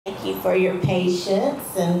thank you for your patience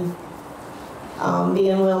and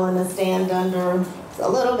being willing to stand under a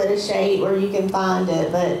little bit of shade where you can find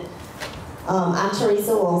it. But I'm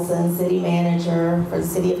Teresa Wilson, City Manager for the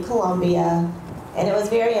City of Columbia, and it was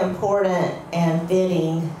very important and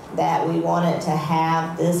fitting that we wanted to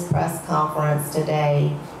have this press conference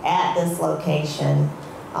today at this location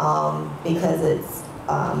because it's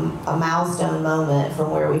a milestone moment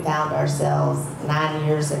from where we found ourselves 9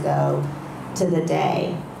 years ago to the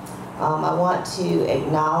day. I want to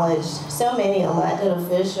acknowledge so many elected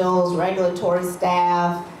officials, regulatory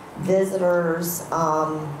staff, visitors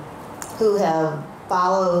who have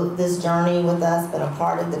followed this journey with us, been a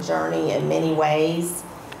part of the journey in many ways.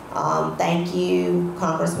 Thank you,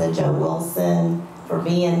 Congressman Joe Wilson, for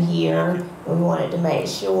being here. We wanted to make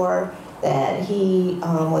sure that he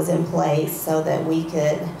was in place so that we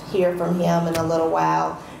could hear from him in a little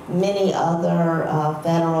while. Many other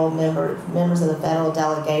members of the federal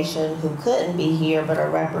delegation who couldn't be here but are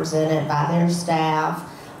represented by their staff,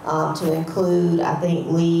 to include, I think,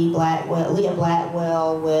 Leah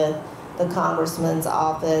Blackwell with the Congressman's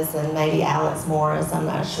office, and maybe Alex Morris, I'm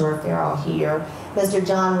not sure if they're all here. Mr.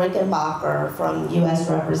 John Rickenbacker from U.S.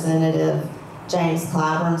 Representative James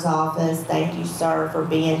Clyburn's office, thank you, sir, for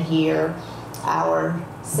being here. Our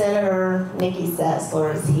Senator Nikki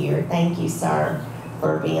Setzler is here. Thank you, sir,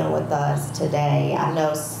 for being with us today. I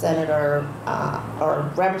know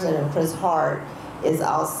Representative Chris Hart is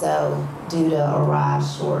also due to arrive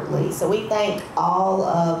shortly. So we thank all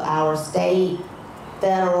of our state,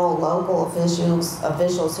 federal, local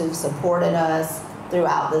officials who've supported us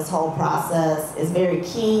throughout this whole process. It's very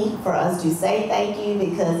key for us to say thank you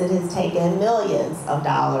because it has taken millions of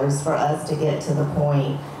dollars for us to get to the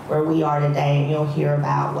point where we are today, and you'll hear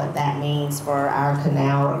about what that means for our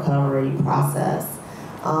canal recovery process.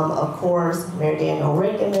 Of course, Mayor Daniel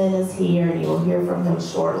Rickenman is here, and you'll hear from him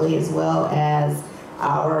shortly, as well as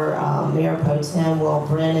our Mayor Pro Tem Will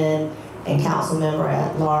Brennan and Council Member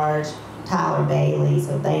at Large Tyler Bailey.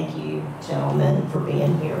 So thank you, gentlemen, for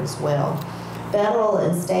being here as well. Federal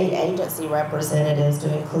and state agency representatives,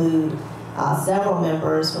 to include several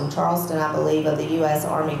members from Charleston, I believe, of the U.S.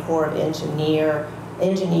 Army Corps of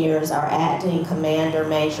Engineers, our acting Commander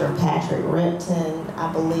Major Patrick Ripton,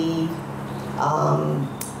 I believe.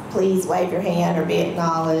 Please wave your hand or be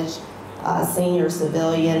acknowledged. Senior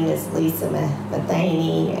civilian Ms. Lisa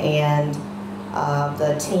Matheny, and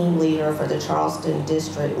the team leader for the Charleston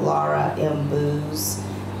District, Laura M. Booz.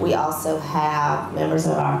 We also have members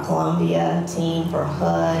of our Columbia team for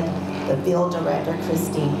HUD, the field director,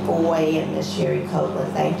 Christine Foy, and Ms. Sherry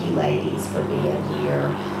Copeland. Thank you, ladies, for being here.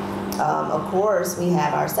 Of course, we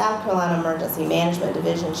have our South Carolina Emergency Management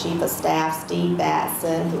Division Chief of Staff, Steve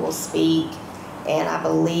Batson, who will speak, and I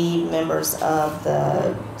believe members of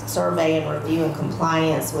the Survey and Review and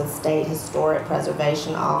Compliance with State Historic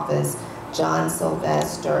Preservation Office, John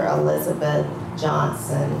Sylvester, Elizabeth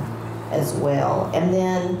Johnson as well. And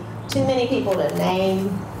then too many people to name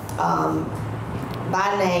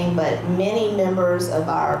by name, but many members of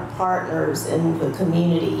our partners in the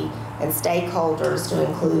community and stakeholders, to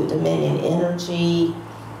include Dominion Energy,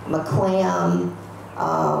 McClam,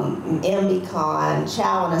 MBCon,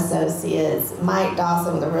 Chow and Associates, Mike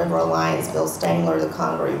Dawson with the River Alliance, Bill Stangler, the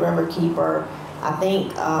Congaree Riverkeeper. I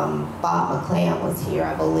think Bob McClam was here,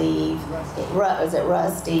 I believe. Is it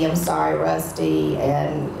Rusty? I'm sorry, Rusty.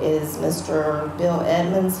 And is Mr. Bill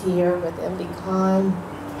Edmonds here with MBCon?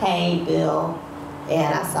 Hey, Bill.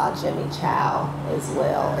 And I saw Jimmy Chow as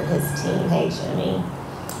well and his team. Hey, Jimmy.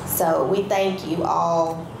 So we thank you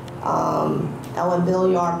all. Oh, and Bill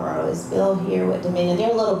Yarborough, is Bill here with Dominion?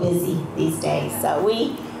 They're a little busy these days, so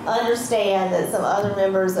we understand that some other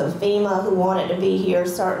members of FEMA who wanted to be here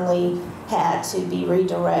certainly had to be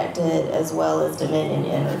redirected, as well as Dominion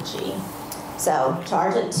Energy. So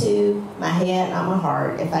charge it to my head, not my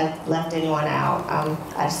heart. If I left anyone out,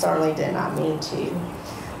 I certainly did not mean to.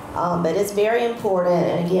 But it's very important,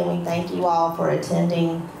 and again, we thank you all for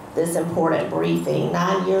attending this important briefing.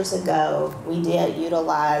 9 years ago, we did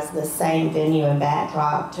utilize the same venue and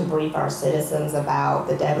backdrop to brief our citizens about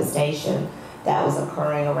the devastation that was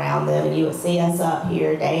occurring around them. And you would see us up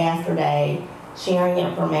here day after day, sharing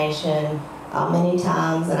information many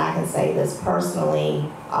times, and I can say this personally,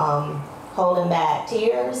 holding back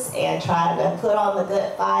tears and trying to put on the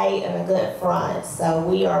good fight and a good front. So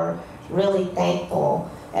we are really thankful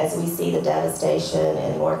as we see the devastation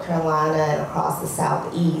in North Carolina and across the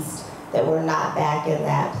Southeast, that we're not back in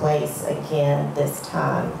that place again this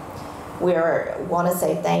time. We want to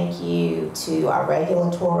say thank you to our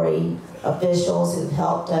regulatory officials who've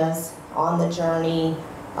helped us on the journey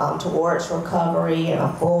towards recovery and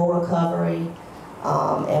a full recovery.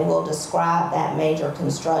 and we'll describe that major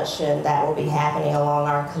construction that will be happening along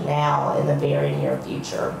our canal in the very near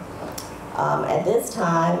future. At this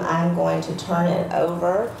time, I'm going to turn it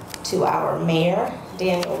over to our mayor,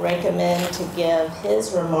 Daniel Rickman, to give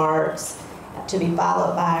his remarks, to be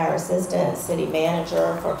followed by our assistant city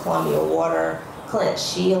manager for Columbia Water, Clint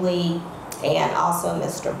Shealy, and also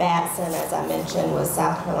Mr. Batson, as I mentioned, with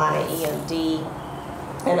South Carolina EMD,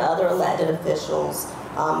 and other elected officials,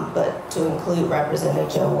 but to include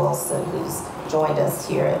Representative Joe Wilson, who's joined us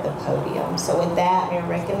here at the podium. So with that, Mayor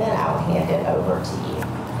Rickman, I'll hand it over to you.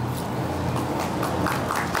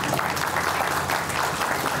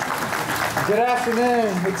 Good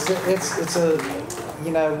afternoon.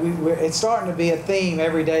 It's starting to be a theme.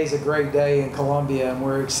 Every day is a great day in Columbia, and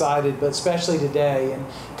we're excited, but especially today. And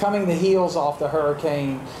coming the heels off the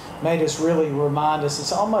hurricane made us really remind us.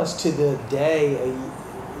 It's almost to the day, in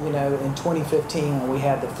 2015 when we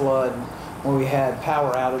had the flood, when we had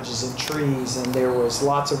power outages and trees, and there was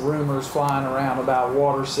lots of rumors flying around about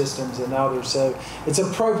water systems and others. So it's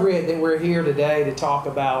appropriate that we're here today to talk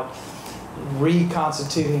about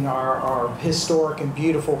reconstituting our historic and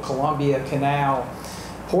beautiful Columbia Canal,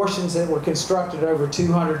 portions that were constructed over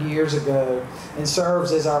 200 years ago and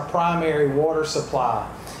serves as our primary water supply.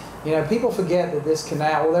 People forget that this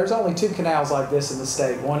canal, well, there's only 2 canals like this in the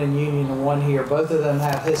state, one in Union and one here. Both of them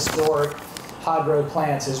have historic hydro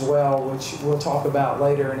plants as well, which we'll talk about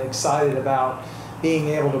later, and excited about being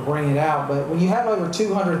able to bring it out. But when you have over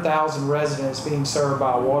 200,000 residents being served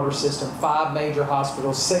by a water system, 5 major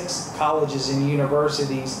hospitals, 6 colleges and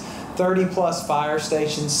universities, 30+ fire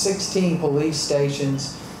stations, 16 police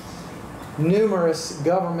stations, numerous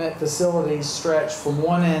government facilities stretched from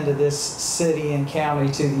one end of this city and county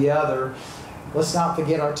to the other. Let's not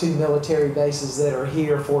forget our 2 military bases that are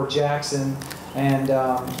here, Fort Jackson and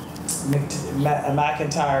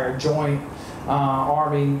McIntyre Joint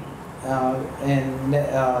Army and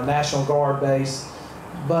National Guard base.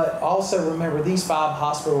 But also remember, these 5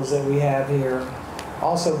 hospitals that we have here,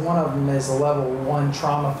 also one of them is a level 1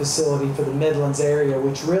 trauma facility for the Midlands area,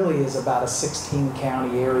 which really is about a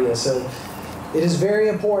 16-county area. So it is very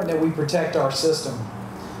important that we protect our system.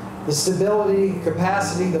 The stability,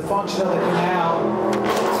 capacity, the function of the canal,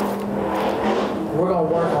 we're going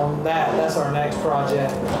to work on that. That's our next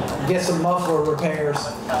project. Get some muffler repairs.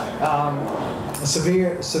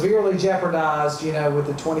 Severely jeopardized, with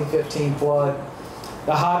the 2015 flood.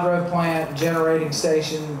 The hydro plant generating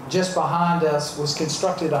station just behind us was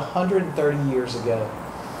constructed 130 years ago.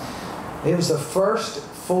 It was the first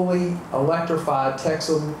fully electrified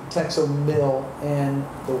Texel mill in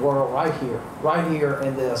the world, right here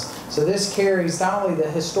in this. So this carries not only the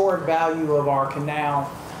historic value of our canal,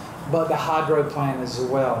 but the hydro plant as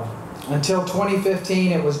well. Until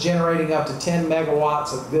 2015, it was generating up to 10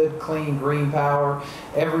 megawatts of good, clean, green power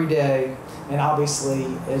every day. And obviously,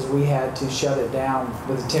 as we had to shut it down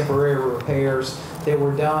with the temporary repairs that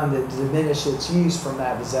were done that diminished its use from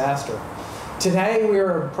that disaster. Today, we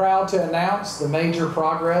are proud to announce the major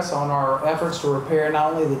progress on our efforts to repair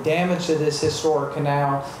not only the damage to this historic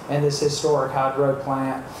canal and this historic hydro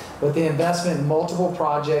plant, but the investment in multiple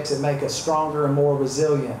projects that make us stronger and more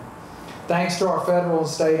resilient. Thanks to our federal and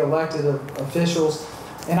state elected officials,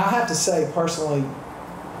 and I have to say personally,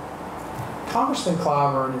 Congressman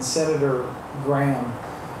Clyburn and Senator Graham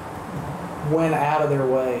went out of their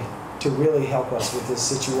way to really help us with this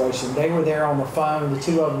situation. They were there on the phone, the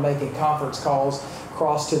 2 of them making conference calls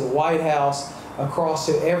across to the White House, across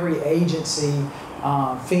to every agency,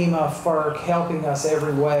 FEMA, FERC, helping us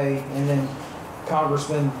every way, and then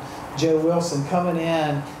Congressman Joe Wilson coming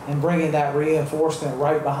in and bringing that reinforcement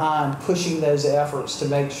right behind, pushing those efforts to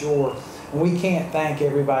make sure. And we can't thank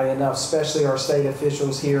everybody enough, especially our state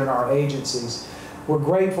officials here and our agencies. We're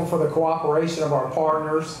grateful for the cooperation of our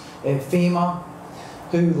partners at FEMA,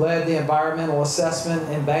 who led the environmental assessment,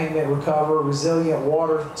 embankment recovery, resilient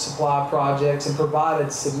water supply projects, and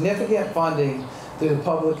provided significant funding through the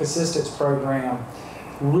public assistance program,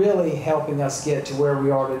 really helping us get to where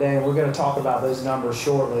we are today. And we're going to talk about those numbers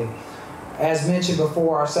shortly. As mentioned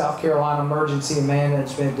before, our South Carolina Emergency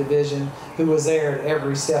Management Division, who was there at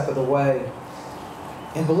every step of the way.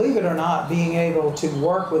 And believe it or not, being able to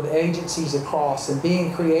work with agencies across and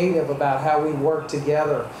being creative about how we work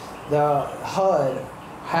together. The HUD,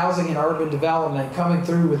 Housing and Urban Development, coming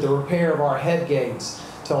through with the repair of our headgates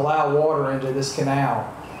to allow water into this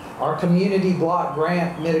canal. Our community block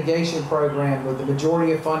grant mitigation program with the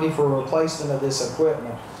majority of funding for replacement of this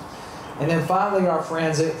equipment. And then finally, our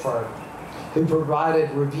friends at FERC, who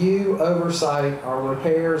provided review, oversight, our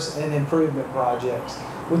repairs and improvement projects,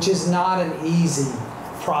 which is not an easy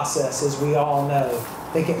process, as we all know.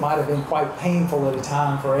 think it might have been quite painful at a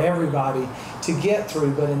time for everybody to get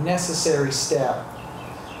through, but a necessary step.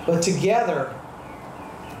 But together,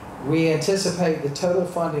 we anticipate the total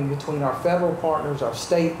funding between our federal partners, our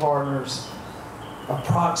state partners,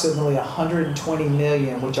 approximately $120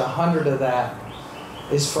 million, which 100 of that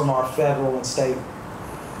is from our federal and state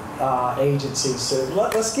agencies. So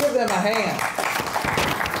let's give them a hand.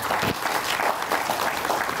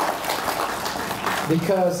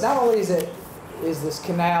 Because not only is this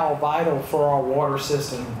canal vital for our water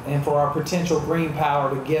system and for our potential green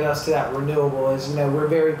power to get us to that renewable, as you know, we're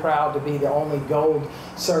very proud to be the only gold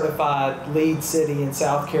certified LEED city in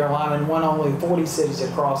South Carolina and one only 40 cities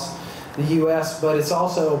across the U.S., but it's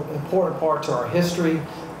also an important part to our history,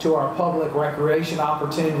 to our public recreation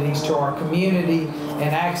opportunities, to our community,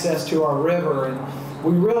 and access to our river. And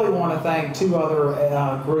we really want to thank two other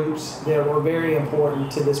groups that were very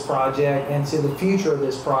important to this project and to the future of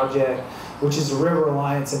this project, which is the River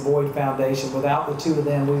Alliance and Boyd Foundation. Without the two of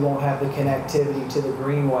them, we won't have the connectivity to the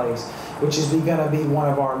greenways, which is going to be one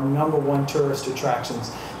of our #1 tourist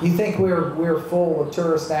attractions. You think we're full of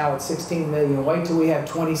tourists now at 16 million. Wait till we have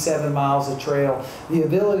 27 miles of trail. The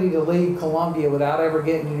ability to leave Columbia without ever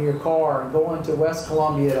getting in your car and going to West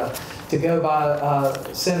Columbia to go by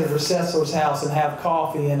Senator Sessler's house and have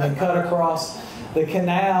coffee, and then cut across the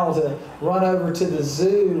canal to run over to the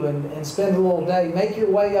zoo and spend a little day. Make your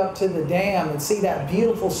way up to the dam and see that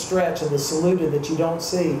beautiful stretch of the Saluda that you don't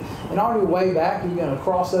see. And on your way back, you're going to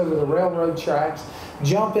cross over the railroad tracks,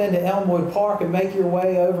 jump into Elmwood Park, and make your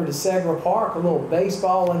way over to Segra Park, a little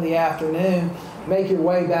baseball in the afternoon, make your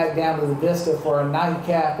way back down to the Vista for a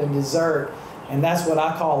nightcap and dessert. And that's what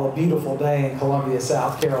I call a beautiful day in Columbia,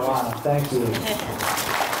 South Carolina. Thank you.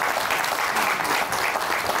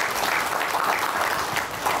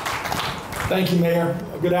 Thank you, Mayor.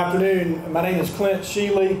 Good afternoon. My name is Clint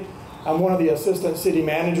Sheely. I'm one of the assistant city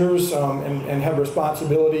managers and have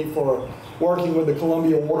responsibility for working with the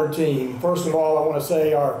Columbia Water team. First of all, I want to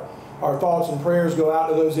say our thoughts and prayers go out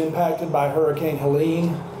to those impacted by Hurricane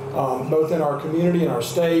Helene, both in our community and our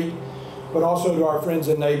state, but also to our friends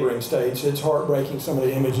in neighboring states. It's heartbreaking, some of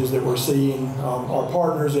the images that we're seeing. Our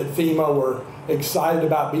partners at FEMA were excited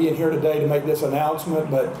about being here today to make this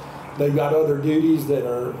announcement, but they've got other duties that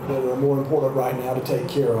are more important right now to take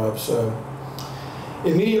care of. So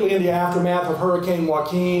immediately in the aftermath of Hurricane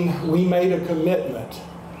Joaquin, we made a commitment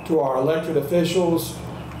to our elected officials,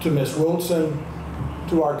 to Ms. Wilson,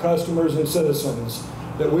 to our customers and citizens,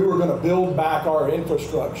 that we were going to build back our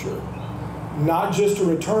infrastructure, not just to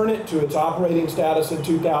return it to its operating status in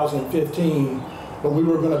 2015, but we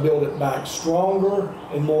were going to build it back stronger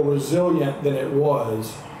and more resilient than it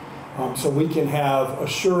was. So we can have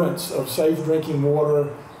assurance of safe drinking water,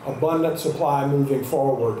 abundant supply moving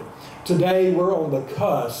forward. Today, we're on the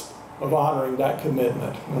cusp of honoring that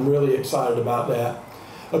commitment. I'm really excited about that.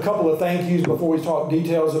 A couple of thank yous before we talk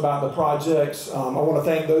details about the projects. I want to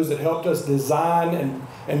thank those that helped us design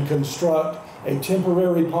and construct a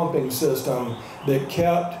temporary pumping system that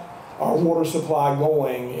kept our water supply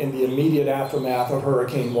going in the immediate aftermath of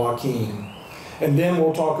Hurricane Joaquin. And then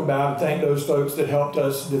we'll talk about and thank those folks that helped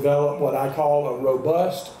us develop what I call a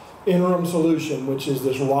robust interim solution, which is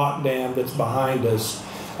this rock dam that's behind us.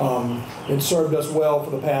 It served us well for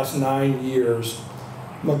the past 9 years.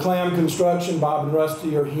 McClam Construction, Bob and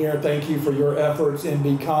Rusty are here. Thank you for your efforts.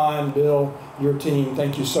 MB Khan, Bill, your team,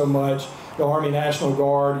 thank you so much. The Army National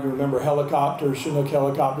Guard, you remember helicopters, Chinook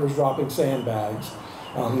helicopters dropping sandbags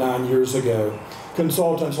 9 years ago.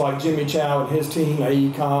 Consultants like Jimmy Chow and his team,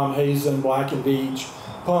 AECOM, Hazen, Black & Veatch,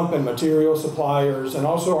 pump and material suppliers, and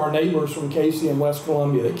also our neighbors from Casey and West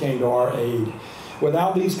Columbia that came to our aid.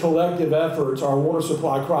 Without these collective efforts, our water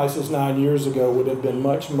supply crisis 9 years ago would have been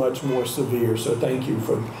much, much more severe, so thank you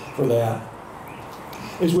for that.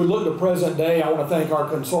 As we look to present day, I want to thank our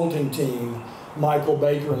consulting team, Michael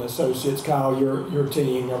Baker and Associates. Kyle, your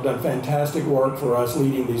team have done fantastic work for us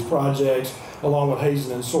leading these projects, along with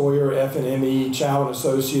Hazen and Sawyer, F&ME, Chow and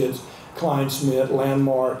Associates, Klein Smith,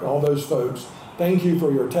 Landmark, all those folks. Thank you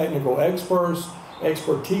for your technical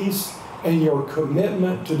expertise, and your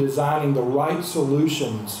commitment to designing the right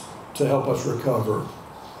solutions to help us recover.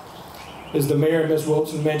 As the Mayor and Ms.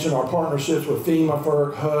 Wilson mentioned, our partnerships with FEMA,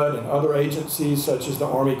 FERC, HUD, and other agencies such as the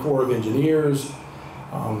Army Corps of Engineers,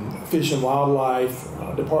 Fish and Wildlife,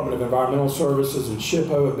 Department of Environmental Services, and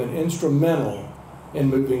SHPO have been instrumental in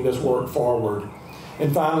moving this work forward.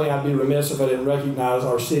 And finally, I'd be remiss if I didn't recognize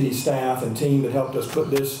our city staff and team that helped us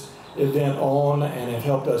put this event on and have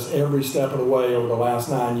helped us every step of the way over the last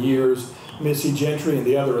 9 years. Missy Gentry and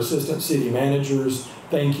the other assistant city managers,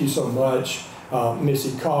 thank you so much.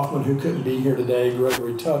 Missy Kaufman, who couldn't be here today,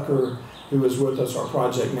 Gregory Tucker, who is with us, our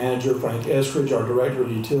project manager, Frank Eskridge, our director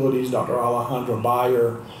of utilities, Dr. Alejandra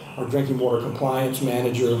Bayer, our drinking water compliance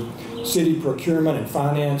manager, city procurement and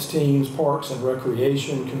finance teams, parks and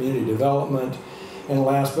recreation, community development, and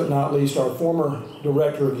last but not least, our former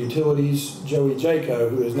director of utilities, Joey Jaco,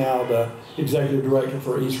 who is now the executive director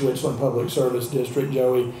for East Richland Public Service District.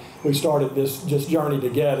 Joey, we started this journey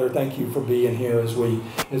together. Thank you for being here as we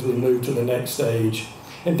move to the next stage.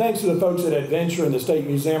 And thanks to the folks at Edventure and the State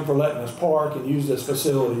Museum for letting us park and use this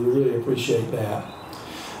facility. We really appreciate that.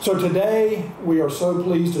 So today, we are so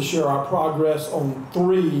pleased to share our progress on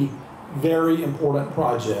 3 very important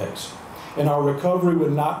projects. And our recovery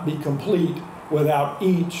would not be complete without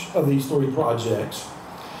each of these 3 projects.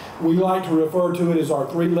 We like to refer to it as our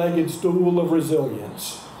 3-legged stool of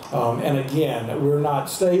resilience. And again, we're not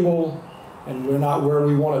stable and we're not where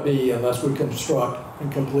we want to be unless we construct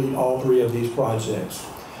and complete all 3 of these projects.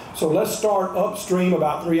 So let's start upstream,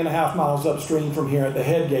 about 3.5 miles upstream from here at the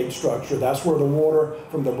headgate structure. That's where the water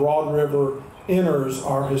from the Broad River enters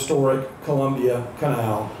our historic Columbia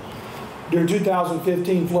Canal. During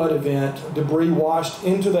 2015 flood event, debris washed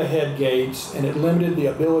into the headgates, and it limited the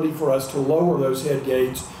ability for us to lower those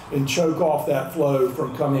headgates and choke off that flow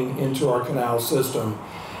from coming into our canal system.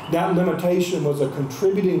 That limitation was a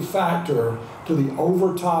contributing factor to the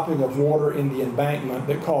overtopping of water in the embankment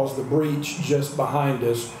that caused the breach just behind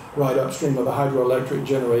us, right upstream of the hydroelectric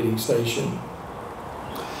generating station.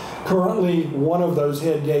 Currently, one of those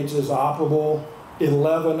headgates is operable.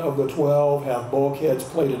 11 of the 12 have bulkheads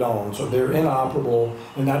plated on, so they're inoperable,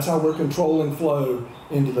 and that's how we're controlling flow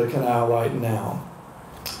into the canal right now.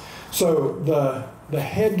 So the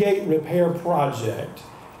headgate repair project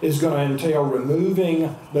is going to entail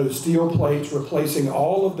removing those steel plates, replacing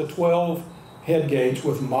all of the 12 headgates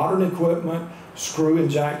with modern equipment, screw and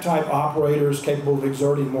jack type operators capable of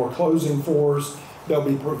exerting more closing force. There'll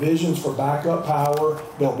be provisions for backup power.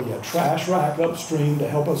 There'll be a trash rack upstream to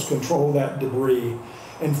help us control that debris.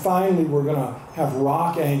 And finally, we're going to have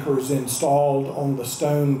rock anchors installed on the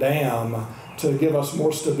stone dam to give us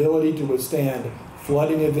more stability to withstand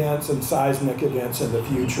flooding events and seismic events in the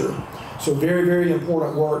future. So very, very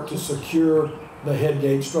important work to secure the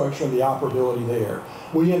headgate structure and the operability there.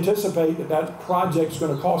 We anticipate that that project is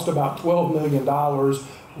going to cost about $12 million.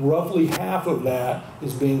 Roughly half of that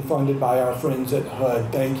is being funded by our friends at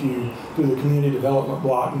HUD. Thank you through the Community Development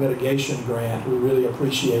Block Mitigation Grant. We really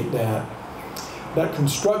appreciate that. That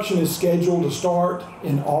construction is scheduled to start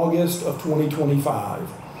in August of 2025.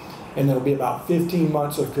 And there'll be about 15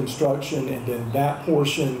 months of construction, and then that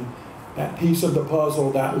portion, that piece of the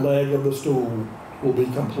puzzle, that leg of the stool will be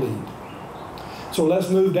complete. So let's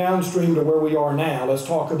move downstream to where we are now. Let's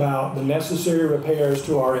talk about the necessary repairs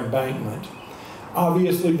to our embankment.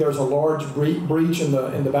 Obviously, there's a large breach in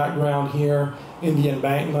the background here in the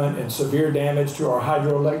embankment and severe damage to our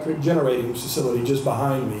hydroelectric generating facility just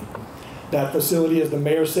behind me. That facility, as the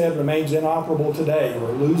mayor said, remains inoperable today.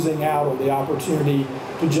 We're losing out on the opportunity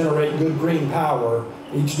to generate good green power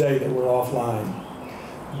each day that we're offline.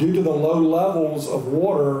 Due to the low levels of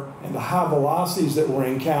water and the high velocities that were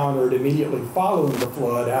encountered immediately following the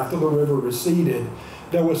flood after the river receded,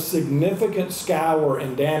 there was significant scour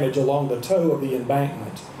and damage along the toe of the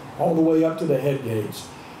embankment, all the way up to the headgates.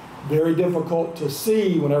 Very difficult to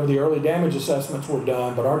see whenever the early damage assessments were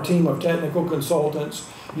done, but our team of technical consultants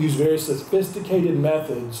used very sophisticated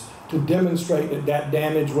methods to demonstrate that that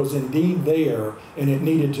damage was indeed there and it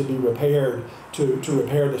needed to be repaired to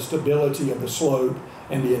repair the stability of the slope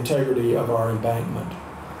and the integrity of our embankment.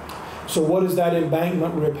 So what does that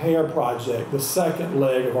embankment repair project, the second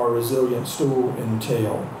leg of our resilient stool,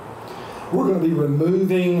 entail? We're going to be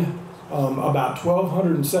removing about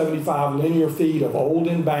 1,275 linear feet of old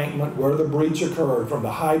embankment where the breach occurred, from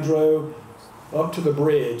the hydro up to the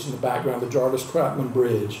bridge in the background, the Jarvis-Crapman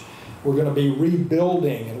Bridge. We're going to be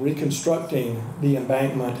rebuilding and reconstructing the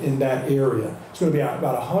embankment in that area. It's going to be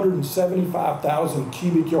about 175,000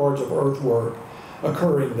 cubic yards of earthwork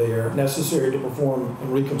occurring there, necessary to perform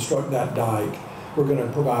and reconstruct that dike. We're going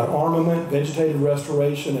to provide armament, vegetative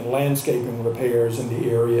restoration, and landscaping repairs in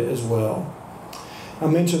the area as well. I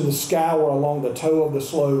mentioned the scour along the toe of the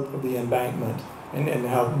slope of the embankment and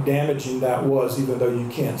how damaging that was, even though you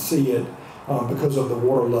can't see it because of the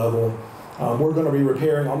water level. We're going to be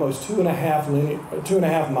repairing almost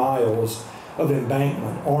 2.5 miles of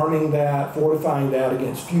embankment, arming that, fortifying that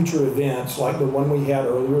against future events like the one we had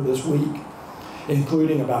earlier this week,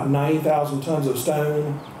 including about 90,000 tons of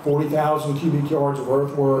stone, 40,000 cubic yards of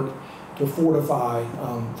earthwork to fortify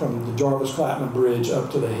from the Jarvis-Crapman Bridge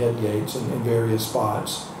up to the headgates in various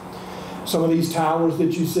spots. Some of these towers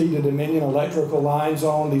that you see the Dominion electrical lines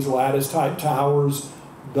on, these lattice-type towers,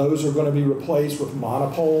 Those are going to be replaced with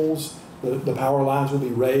monopoles. The power lines will be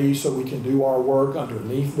raised so we can do our work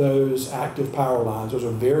underneath those active power lines. Those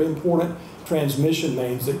are very important transmission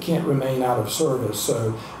mains that can't remain out of service.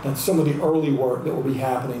 So that's some of the early work that will be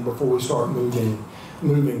happening before we start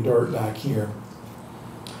moving dirt back here.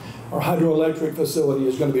 Our hydroelectric facility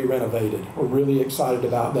is going to be renovated. We're really excited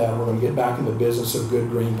about that. We're going to get back in the business of good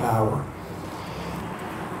green power.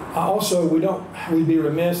 Also, we'd be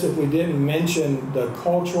remiss if we didn't mention the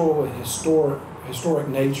cultural and historic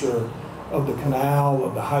nature of the canal,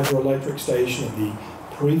 of the hydroelectric station, of the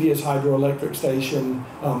previous hydroelectric station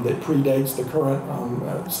that predates the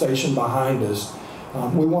current station behind us.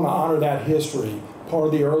 We want to honor that history. Part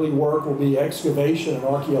of the early work will be excavation and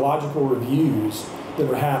archaeological reviews that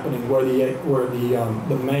are happening where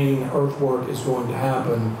the main earthwork is going to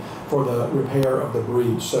happen for the repair of the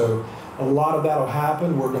breach. So a lot of that will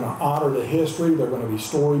happen. We're going to honor the history. There are going to be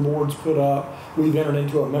storyboards put up. We've entered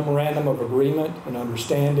into a memorandum of agreement and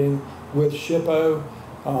understanding with SHPO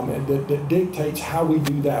that dictates how we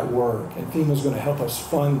do that work. And FEMA is going to help us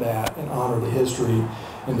fund that and honor the history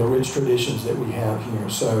and the rich traditions that we have here.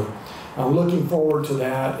 So I'm looking forward to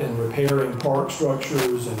that and repairing park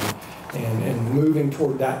structures and moving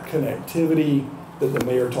toward that connectivity that the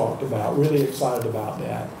mayor talked about. Really excited about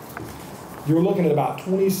that. You're looking at about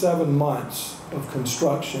 27 months of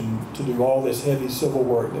construction to do all this heavy civil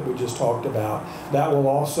work that we just talked about. That will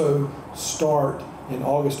also start in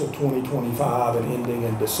August of 2025 and ending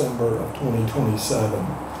in December of 2027.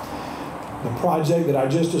 The project that I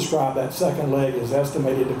just described, that second leg, is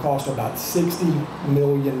estimated to cost about $60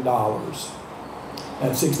 million.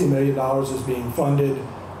 That $60 million is being funded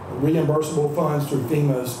reimbursable funds through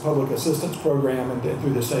FEMA's Public Assistance Program and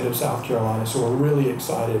through the state of South Carolina. So we're really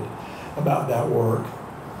excited about that work.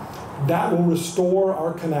 That will restore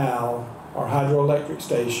our canal, our hydroelectric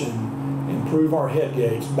station, improve our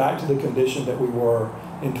headgates back to the condition that we were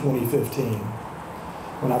in 2015.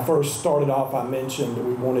 When I first started off, I mentioned that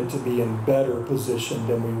we wanted to be in better position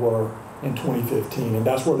than we were in 2015. And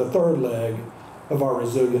that's where the third leg of our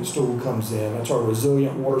resilience tool comes in. That's our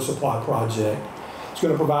resilient water supply project. It's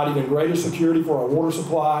going to provide even greater security for our water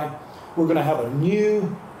supply. We're going to have a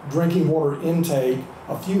new drinking water intake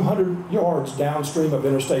a few hundred yards downstream of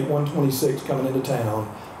Interstate 126 coming into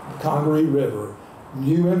town, the Congaree River.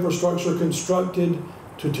 New infrastructure constructed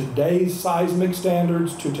to today's seismic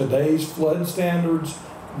standards, to today's flood standards,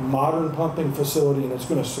 modern pumping facility, and it's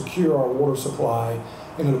going to secure our water supply,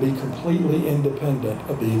 and it'll be completely independent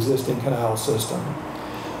of the existing canal system.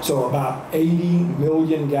 So about 80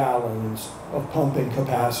 million gallons of pumping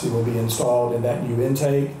capacity will be installed in that new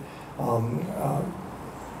intake.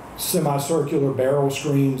 Semicircular barrel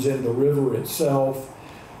screens in the river itself.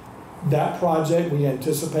 That project we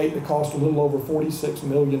anticipate to cost a little over $46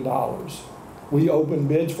 million. We open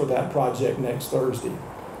bids for that project next Thursday.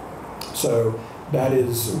 So that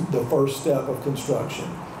is the first step of construction.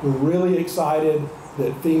 We're really excited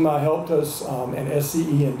that FEMA helped us and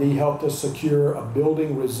SCE&D helped us secure a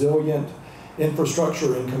building resilient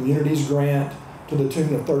infrastructure and communities grant to the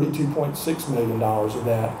tune of $32.6 million of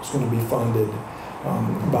that is going to be funded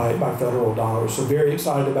by federal dollars. So very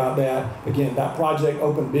excited about that. Again, that project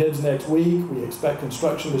opened bids next week. We expect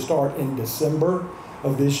construction to start in December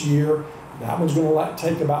of this year. That one's going to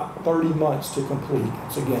take about 30 months to complete.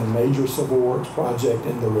 It's again a major civil works project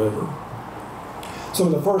in the river. Some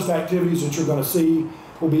of the first activities that you're going to see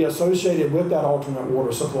will be associated with that alternate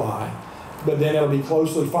water supply, but then it'll be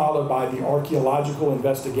closely followed by the archaeological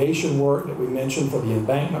investigation work that we mentioned for the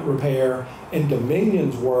embankment repair and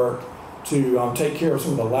Dominion's work to take care of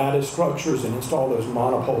some of the lattice structures and install those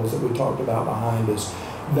monopoles that we talked about behind us.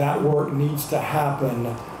 That work needs to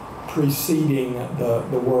happen preceding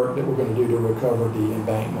the work that we're going to do to recover the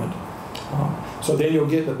embankment. So then you'll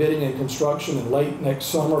get the bidding and construction in late next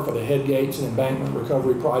summer for the headgates and embankment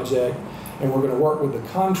recovery project. And we're going to work with the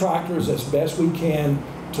contractors as best we can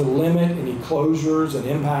to limit any closures and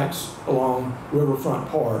impacts along Riverfront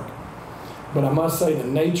Park. But I must say the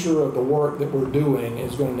nature of the work that we're doing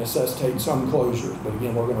is going to necessitate some closures. But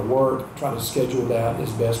again, we're going to work, try to schedule that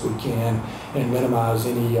as best we can and minimize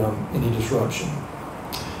any disruption.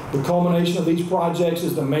 The culmination of these projects,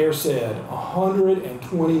 as the mayor said,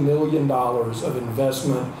 $120 million of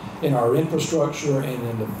investment in our infrastructure and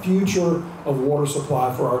in the future of water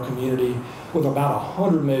supply for our community, with about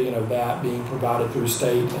 $100 million of that being provided through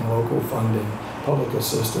state and local funding, public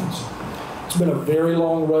assistance. It's been a very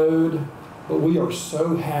long road, but we are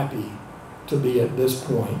so happy to be at this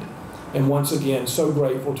point. And once again, so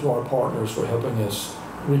grateful to our partners for helping us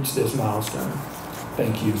reach this milestone.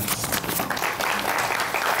 Thank you.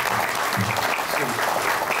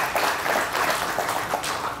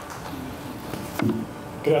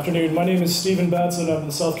 Good afternoon. My name is Stephen Batson. I'm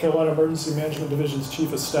the South Carolina Emergency Management Division's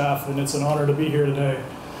Chief of Staff, and it's an honor to be here today.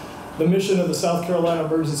 The mission of the South Carolina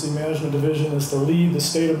Emergency Management Division is to lead the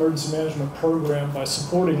state emergency management program by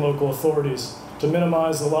supporting local authorities to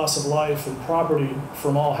minimize the loss of life and property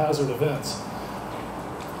from all hazard events.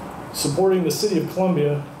 Supporting the City of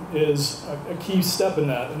Columbia is a key step in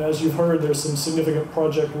that, and as you've heard, there's some significant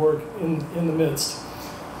project work in the midst.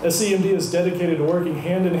 SEMD is dedicated to working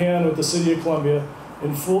hand in hand with the City of Columbia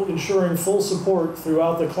in ensuring full support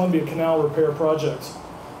throughout the Columbia Canal repair projects.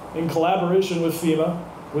 In collaboration with FEMA,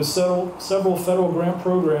 with several federal grant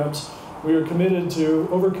programs, we are committed to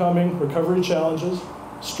overcoming recovery challenges,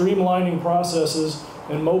 streamlining processes,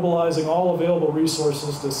 and mobilizing all available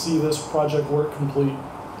resources to see this project work complete.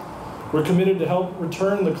 We're committed to help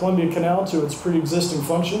return the Columbia Canal to its pre-existing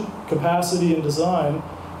function, capacity, and design,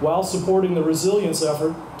 while supporting the resilience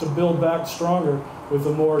effort to build back stronger with a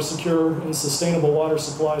more secure and sustainable water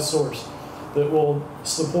supply source that will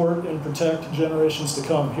support and protect generations to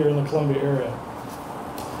come here in the Columbia area.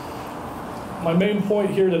 My main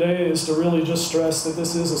point here today is to really just stress that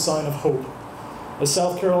this is a sign of hope. As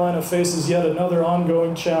South Carolina faces yet another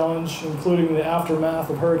ongoing challenge, including the aftermath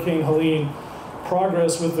of Hurricane Helene,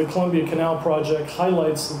 progress with the Columbia Canal project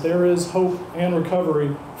highlights that there is hope and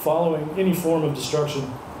recovery following any form of destruction.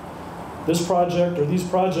 This project, or these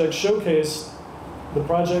projects, showcase these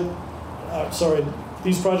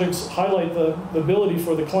projects highlight the ability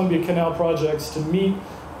for the Columbia Canal projects to meet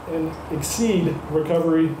and exceed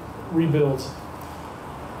recovery rebuilds.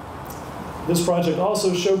 This project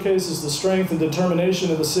also showcases the strength and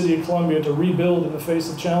determination of the City of Columbia to rebuild in the face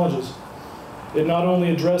of challenges. It not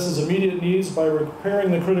only addresses immediate needs by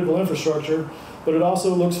repairing the critical infrastructure, but it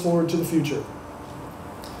also looks forward to the future.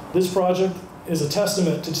 This project is a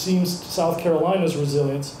testament to South Carolina's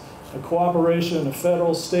resilience, a cooperation of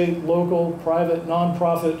federal, state, local, private,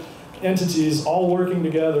 nonprofit entities all working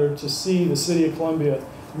together to see the City of Columbia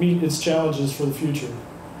meet its challenges for the future.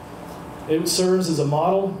 It serves as a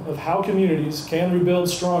model of how communities can rebuild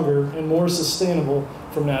stronger and more sustainable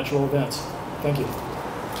from natural events. Thank you.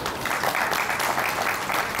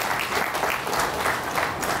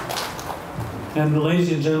 And ladies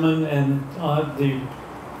and gentlemen, and the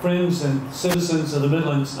friends and citizens of the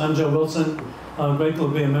Midlands, I'm Joe Wilson. Grateful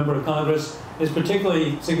to be a member of Congress. It's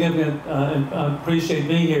particularly significant, and I appreciate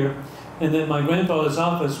being here, in that my grandfather's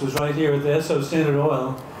office was right here at the Esso Standard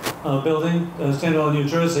Oil building, Standard Oil, New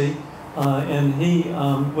Jersey, and he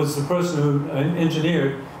was the person who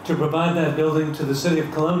engineered to provide that building to the City of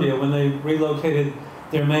Columbia when they relocated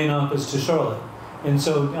their main office to Charlotte. And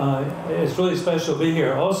so it's really special to be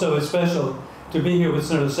here. Also, it's special to be here with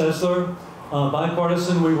Senator Sessler.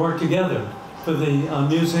 Bipartisan, we work together for the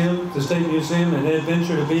museum, the State Museum, and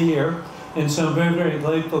Edventure to be here. And so I'm very, very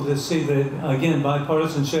grateful to see the, again,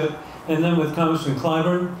 bipartisanship. And then with Congressman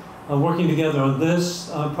Clyburn, working together on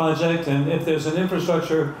this project. And if there's an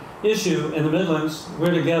infrastructure issue in the Midlands,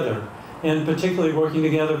 we're together. And particularly working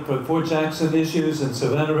together for Fort Jackson issues and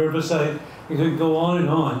Savannah Riverside. We could go on and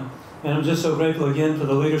on. And I'm just so grateful again for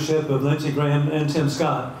the leadership of Lindsey Graham and Tim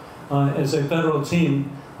Scott as a federal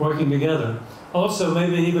team working together. Also,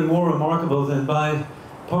 maybe even more remarkable than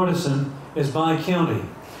bipartisan is bi-county.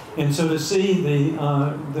 And so to see the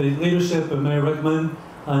leadership of Mayor Rickman,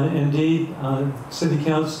 indeed, City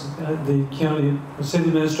Council, the County City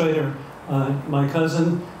Administrator, my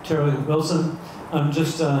cousin, Terry Wilson,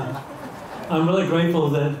 I'm really grateful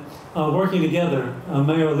that working together,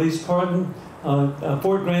 Mayor Elise Parton,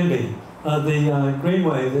 Fort Granby, the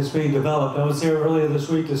greenway that's being developed. I was there earlier this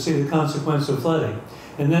week to see the consequence of flooding.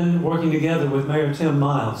 And then working together with Mayor Tim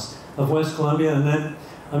Miles of West Columbia, and then,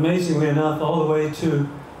 amazingly enough, all the way to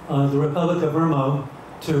the Republic of Irmo,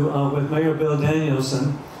 with Mayor Bill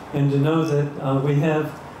Danielson, and to know that we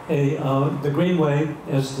have the greenway,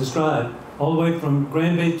 as described, all the way from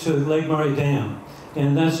Granby to Lake Murray Dam.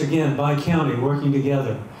 And that's, again, bi-county working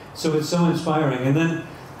together. So it's so inspiring. And then,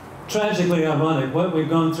 tragically ironic, what we've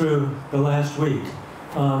gone through the last week.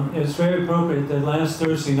 It's very appropriate that last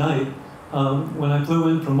Thursday night, when I flew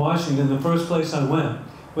in from Washington, the first place I went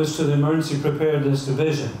was to the Emergency Preparedness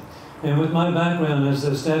Division. And with my background as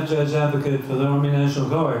the staff judge advocate for the Army National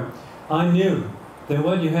Guard, I knew that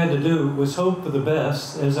what you had to do was hope for the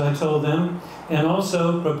best, as I told them, and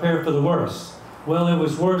also prepare for the worst. Well, it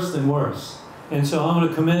was worse than worse. And so I want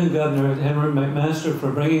to commend Governor Henry McMaster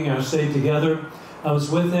for bringing our state together. I was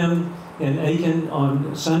with him in Aiken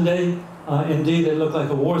on Sunday. Indeed, it looked like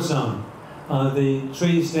a war zone. The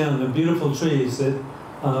trees down, the beautiful trees that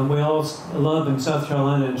we all love in South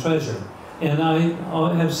Carolina and treasure. And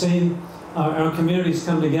I have seen our communities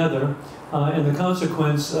come together, and the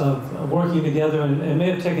consequence of working together, and it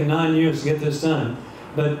may have taken 9 years to get this done,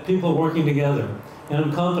 but people working together. And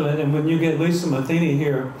I'm confident, and when you get Lisa Matheny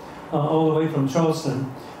here, all the way from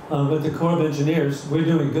Charleston, with the Corps of Engineers, we're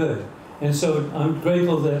doing good. And so I'm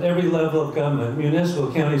grateful that every level of government,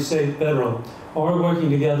 municipal, county, state, federal, are working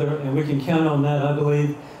together, and we can count on that, I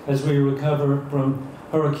believe, as we recover from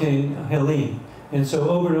Hurricane Helene. And so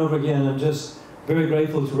over and over again, I'm just very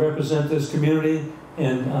grateful to represent this community,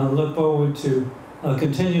 and look forward to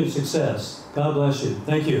continued success. God bless you.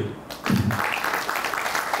 Thank you.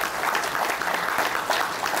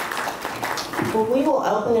 Well, we will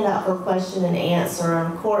open it up for question and answer.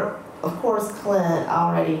 Of course, Clint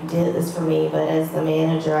already did this for me, but as the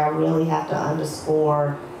manager, I really have to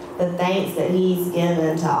underscore the thanks that he's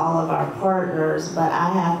given to all of our partners, but I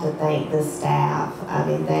have to thank the staff. I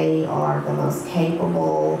mean, they are the most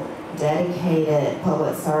capable, dedicated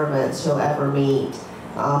public servants you'll ever meet.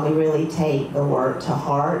 We really take the work to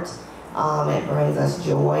heart. It brings us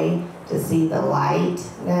joy to see the light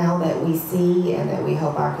now that we see, and that we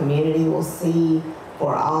hope our community will see,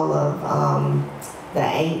 for all of the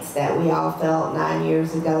angst that we all felt 9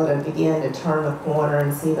 years ago, to begin to turn the corner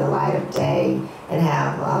and see the light of day and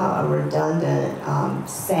have a redundant,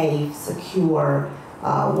 safe, secure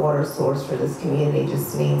water source for this community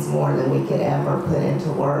just means more than we could ever put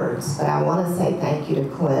into words. But I want to say thank you to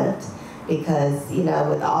Clint, because, you know,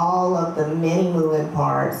 with all of the many moving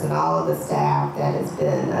parts and all of the staff that has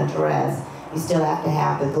been addressed, you still have to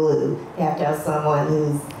have the glue. You have to have someone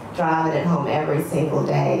who's driving it home every single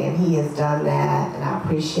day, and he has done that, and I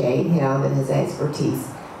appreciate him and his expertise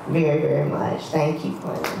very, very much. Thank you,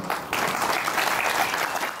 Clint.